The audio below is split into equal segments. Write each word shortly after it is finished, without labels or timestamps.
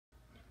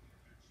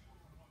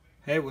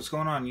Hey, what's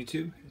going on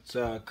YouTube? It's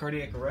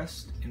Cardiac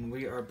Arrest, and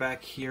we are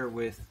back here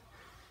with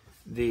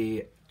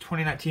the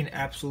 2019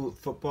 Absolute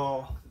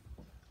Football,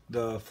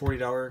 the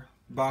 $40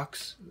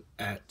 box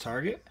at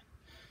Target.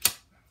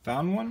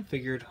 Found one,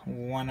 figured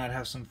why not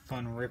have some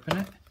fun ripping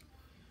it.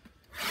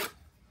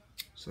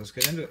 So let's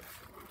get into it.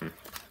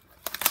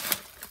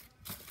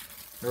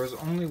 There was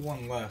only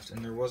one left,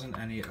 and there wasn't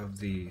any of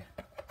the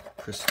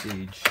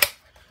Prestige,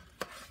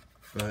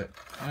 but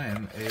I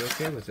am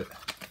A-okay with it.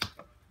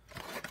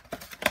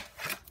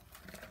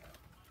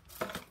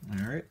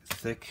 Alright,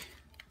 thick,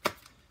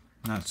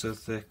 not so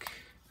thick.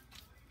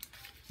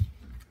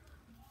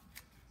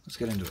 Let's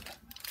get into it.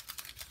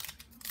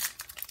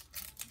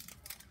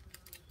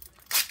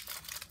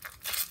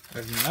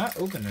 I've not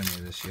opened any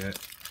of this yet.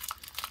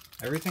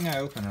 Everything I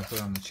open I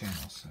put on the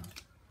channel, so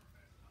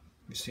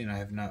you've seen I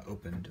have not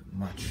opened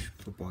much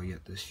football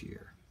yet this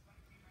year.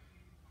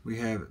 We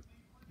have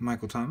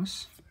Michael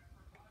Thomas,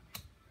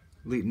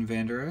 Leighton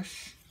Vander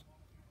Esch,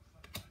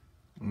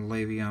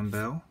 Le'Veon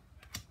Bell.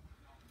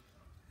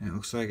 And it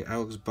looks like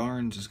Alex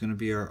Barnes is going to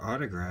be our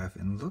autograph.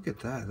 And look at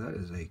that. That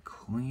is a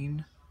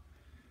clean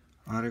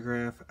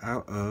autograph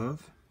out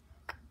of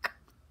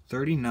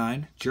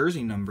 39.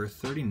 Jersey number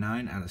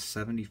 39 out of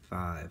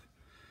 75.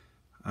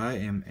 I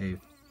am a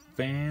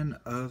fan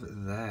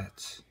of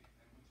that.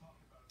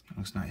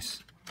 Looks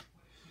nice.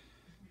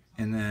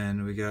 And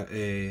then we got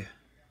a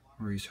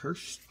Maurice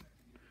Hurst.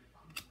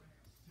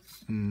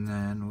 And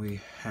then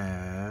we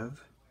have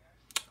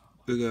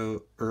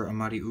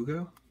Amadi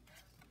Ugo.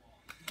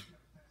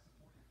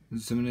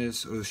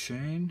 Zimenez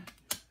O'Shane,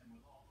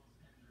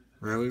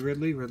 Riley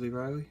Ridley,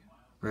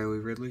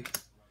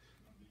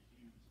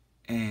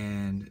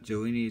 and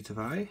Joini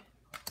Tavai,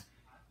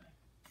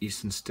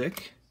 Easton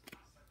Stick.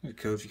 Here,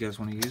 Coach, you guys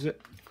want to use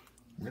it?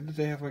 Where did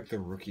they have like the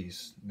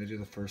rookies? They do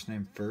the first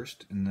name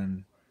first, and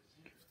then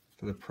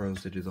for the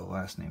pros, they do the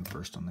last name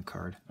first on the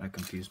card. That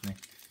confused me.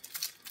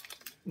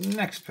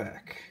 Next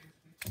pack.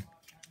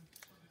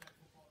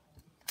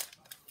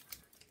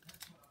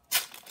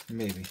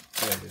 Maybe.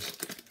 There it is.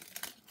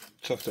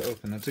 Tough to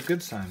open. That's a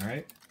good sign,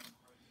 right?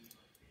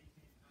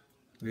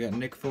 We got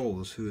Nick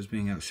Foles, who is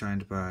being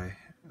outshined by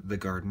the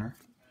Gardener.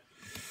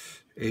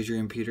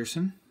 Adrian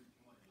Peterson.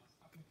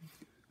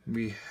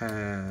 We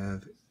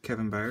have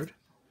Kevin Byard.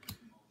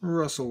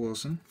 Russell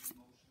Wilson.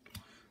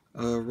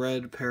 A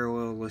red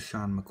parallel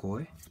LaShawn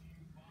McCoy.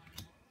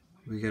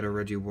 We got a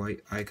Reggie White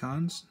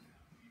Icons.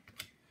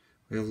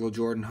 We have Lil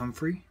Jordan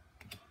Humphrey.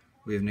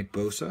 We have Nick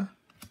Bosa.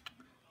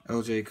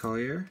 LJ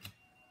Collier.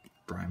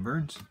 Brian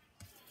Burns.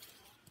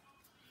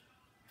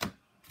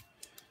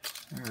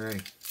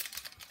 Alright.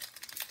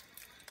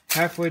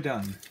 Halfway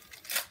done.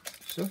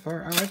 So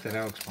far, I like that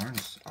Alex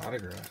Barnes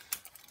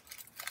autograph.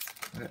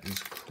 That is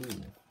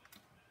cool.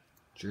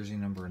 Jersey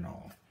number and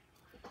all.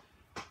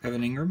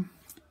 Evan Ingram.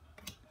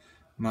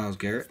 Myles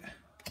Garrett.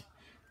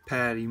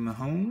 Patty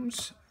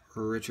Mahomes.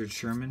 Richard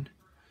Sherman.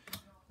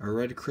 A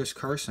red Chris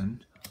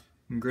Carson.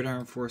 And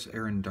Gridiron Force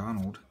Aaron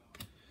Donald.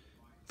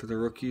 For the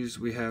rookies,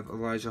 we have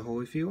Elijah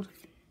Holyfield.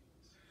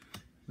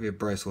 We have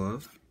Bryce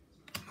Love.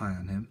 High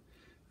on him.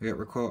 We got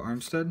Raquel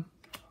Armstead.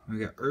 We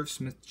got Irv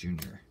Smith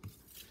Jr.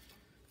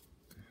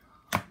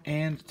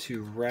 And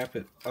to wrap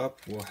it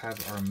up, we'll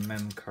have our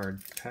mem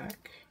card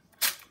pack.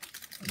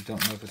 I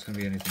don't know if it's going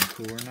to be anything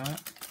cool or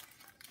not.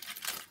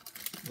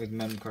 With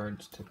mem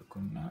cards,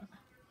 typically not.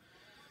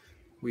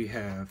 We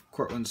have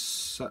Cortland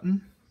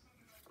Sutton,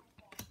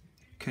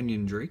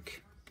 Kenyon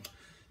Drake,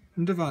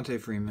 and Devontae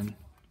Freeman.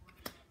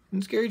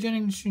 And it's Gary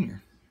Jennings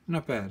Jr.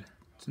 Not bad.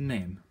 It's a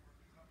name.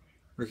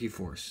 Ricky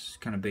Force,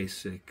 kind of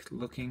basic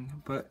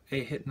looking, but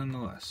a hit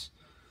nonetheless.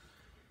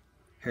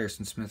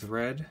 Harrison Smith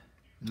red,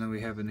 and then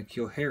we have a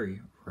N'Keal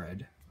Harry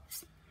red.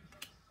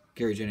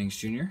 Gary Jennings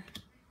Jr.,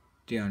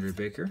 DeAndre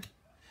Baker,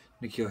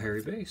 N'Keal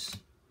Harry base,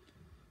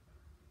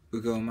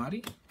 Ugo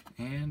Amadi,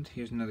 and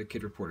here's another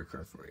Kid Reporter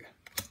card for you.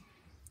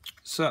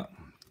 So,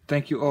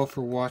 thank you all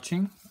for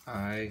watching.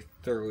 I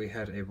thoroughly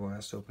had a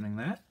blast opening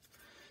that.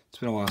 It's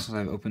been a while since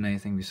I've opened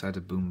anything besides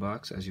a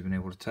boombox, as you've been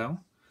able to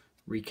tell.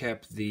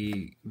 Recap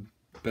the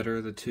better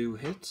of the two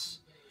hits.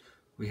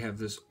 We have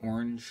this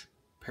orange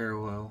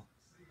parallel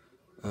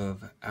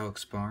of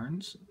Alex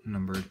Barnes,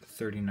 numbered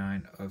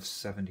 39 of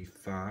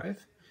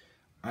 75.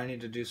 I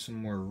need to do some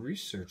more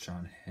research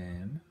on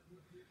him.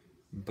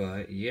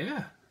 But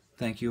yeah,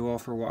 thank you all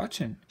for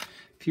watching.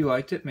 If you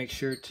liked it, make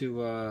sure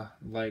to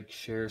like,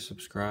 share,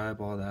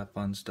 subscribe, all that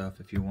fun stuff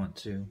if you want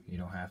to. You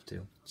don't have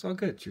to. It's all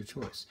good. It's your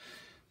choice.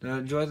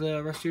 Enjoy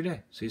the rest of your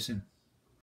day. See you soon.